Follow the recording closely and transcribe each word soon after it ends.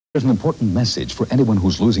There's an important message for anyone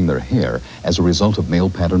who's losing their hair as a result of male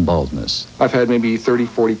pattern baldness. I've had maybe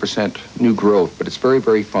 30–40% new growth, but it's very,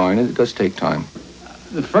 very fine, and it does take time.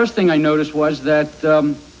 The first thing I noticed was that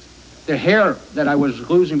the hair that I was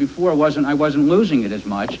losing before I wasn't losing it as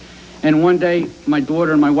much. And one day, my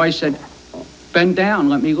daughter and my wife said, "Bend down,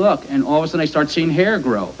 let me look." And all of a sudden, I start seeing hair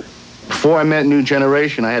grow. Before I met New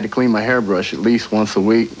Generation, I had to clean my hairbrush at least once a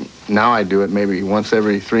week. Now I do it maybe once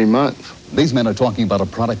every 3 months. These men are talking about a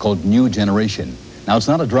product called New Generation. Now, it's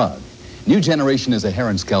not a drug. New Generation is a hair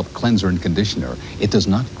and scalp cleanser and conditioner. It does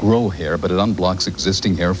not grow hair, but it unblocks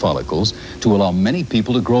existing hair follicles to allow many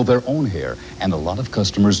people to grow their own hair. And a lot of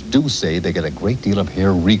customers do say they get a great deal of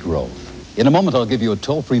hair regrowth. In a moment, I'll give you a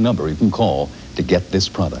toll-free number you can call to get this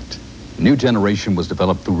product. New Generation was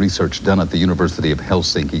developed through research done at the University of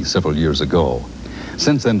Helsinki several years ago.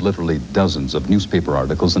 Since then, literally dozens of newspaper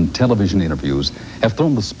articles and television interviews have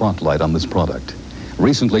thrown the spotlight on this product.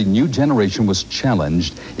 Recently, New Generation was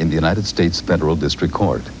challenged in the United States Federal District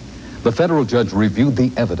Court. The federal judge reviewed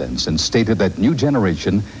the evidence and stated that New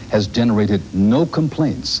Generation has generated no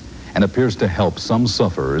complaints and appears to help some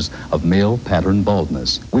sufferers of male pattern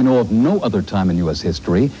baldness. We know of no other time in U.S.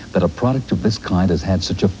 history that a product of this kind has had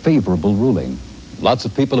such a favorable ruling. Lots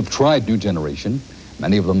of people have tried New Generation.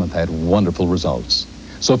 Many of them have had wonderful results.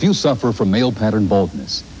 So if you suffer from male pattern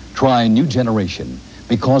baldness, try New Generation,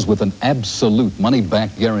 because with an absolute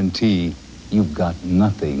money-back guarantee, you've got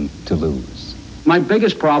nothing to lose. My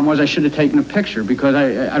biggest problem was I should have taken a picture because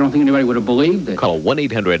I don't think anybody would have believed it. Call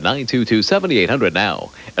 1-800-922-7800 now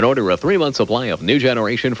and order a 3-month supply of New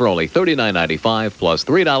Generation for only $39.95 plus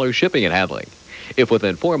 $3 shipping and handling. If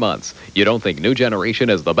within 4 months you don't think New Generation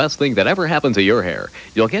is the best thing that ever happened to your hair,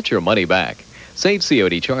 you'll get your money back. Save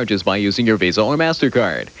COD charges by using your Visa or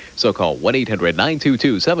MasterCard. So call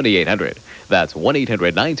 1-800-922-7800. That's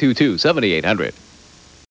 1-800-922-7800.